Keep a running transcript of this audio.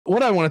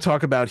what I want to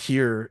talk about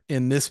here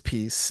in this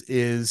piece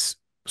is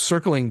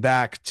circling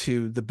back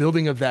to the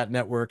building of that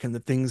network and the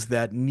things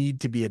that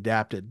need to be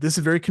adapted. This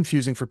is very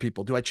confusing for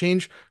people. Do I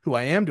change who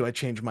I am? Do I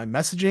change my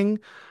messaging?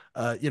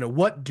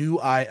 What do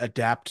I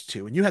adapt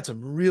to? And you had some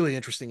really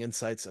interesting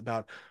insights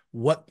about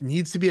what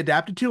needs to be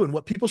adapted to and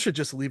what people should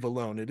just leave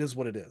alone. It is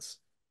what it is.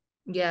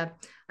 Yeah.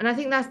 And I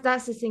think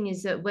that's the thing,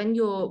 is that when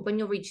you're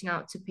reaching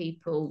out to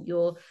people,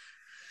 you're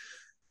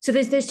so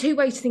there's two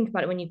ways to think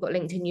about it when you've got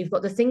LinkedIn. You've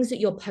got the things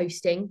that you're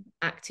posting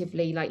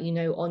actively, like,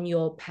 on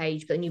your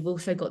page, but then you've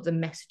also got the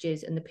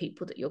messages and the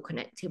people that you're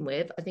connecting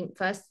with. I think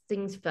first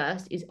things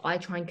first is I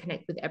try and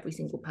connect with every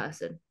single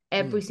person.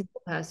 Every Mm.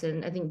 single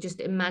person. I think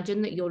just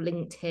imagine that your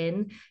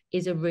LinkedIn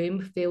is a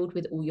room filled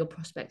with all your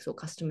prospects or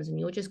customers, and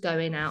you're just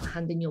going out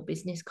handing your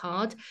business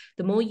card.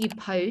 The more you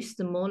post,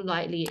 the more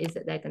likely it is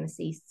that they're going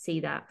to see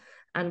that.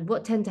 And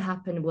what tend to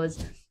happen was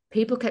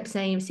people kept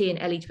seeing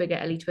Ellie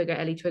Twigger, Ellie Twigger,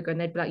 Ellie Twigger, and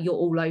they'd be like, "You're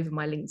all over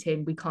my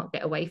LinkedIn. We can't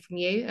get away from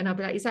you." And I'd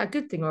be like, "Is that a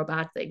good thing or a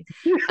bad thing?"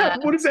 Yeah, Uh,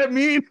 what does that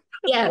mean?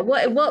 yeah,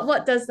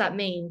 what does that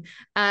mean?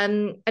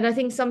 And I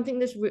think something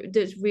that's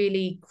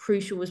really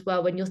crucial as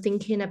well when you're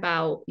thinking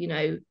about,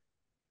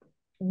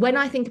 when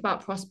I think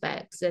about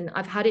prospects, and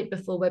I've had it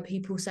before where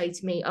people say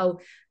to me, "Oh,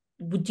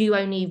 would you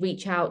only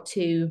reach out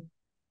to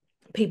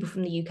people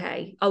from the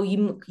UK? Oh,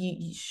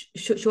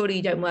 surely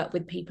you don't work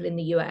with people in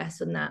the US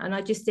and that." And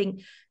I just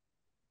think,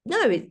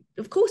 no,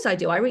 of course I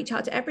do. I reach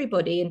out to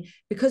everybody. And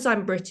because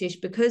I'm British,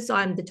 because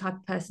I'm the type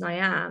of person I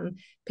am,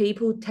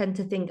 people tend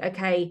to think,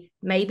 okay,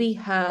 maybe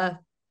her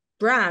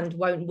brand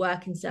won't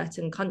work in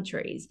certain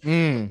countries.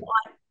 Mm.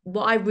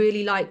 What I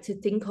really like to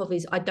think of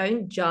is I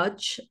don't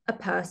judge a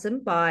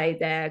person by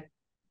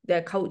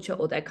their culture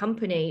or their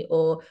company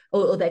or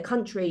their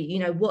country,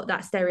 what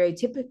that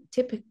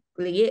typically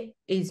it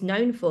is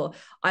known for.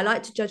 I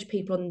like to judge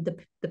people on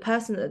the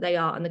person that they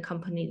are and the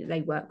company that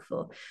they work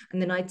for.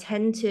 And then I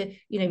tend to,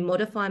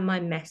 modify my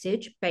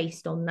message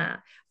based on that.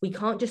 We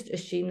can't just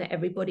assume that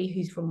everybody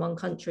who's from one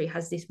country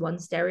has this one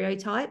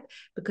stereotype,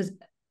 because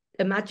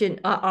imagine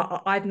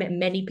I've met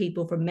many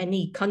people from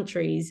many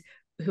countries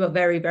who are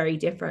very, very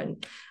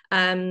different.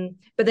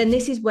 But then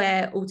this is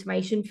where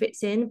automation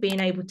fits in, being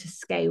able to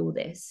scale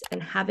this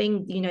and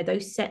having,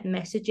 those set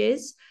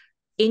messages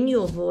in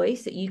your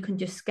voice that you can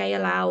just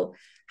scale out.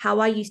 How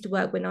I used to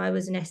work when I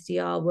was an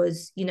SDR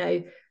was,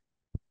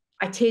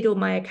 I tiered all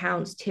my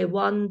accounts: tier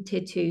one,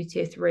 tier two,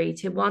 tier three.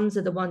 Tier ones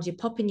are the ones you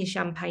pop in your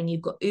champagne,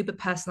 you've got uber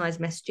personalized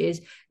messages,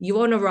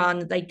 you're on a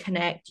run, they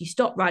connect, you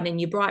stop running,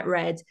 you're bright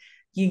red,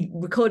 you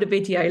record a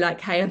video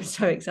like, "Hey, I'm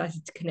so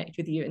excited to connect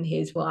with you and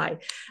here's why."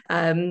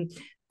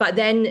 But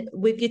then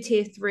with your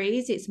tier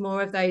threes, it's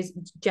more of those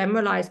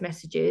generalized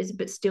messages,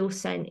 but still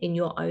sent in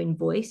your own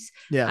voice.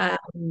 Yeah.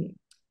 Um,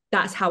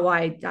 that's how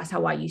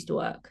I used to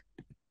work.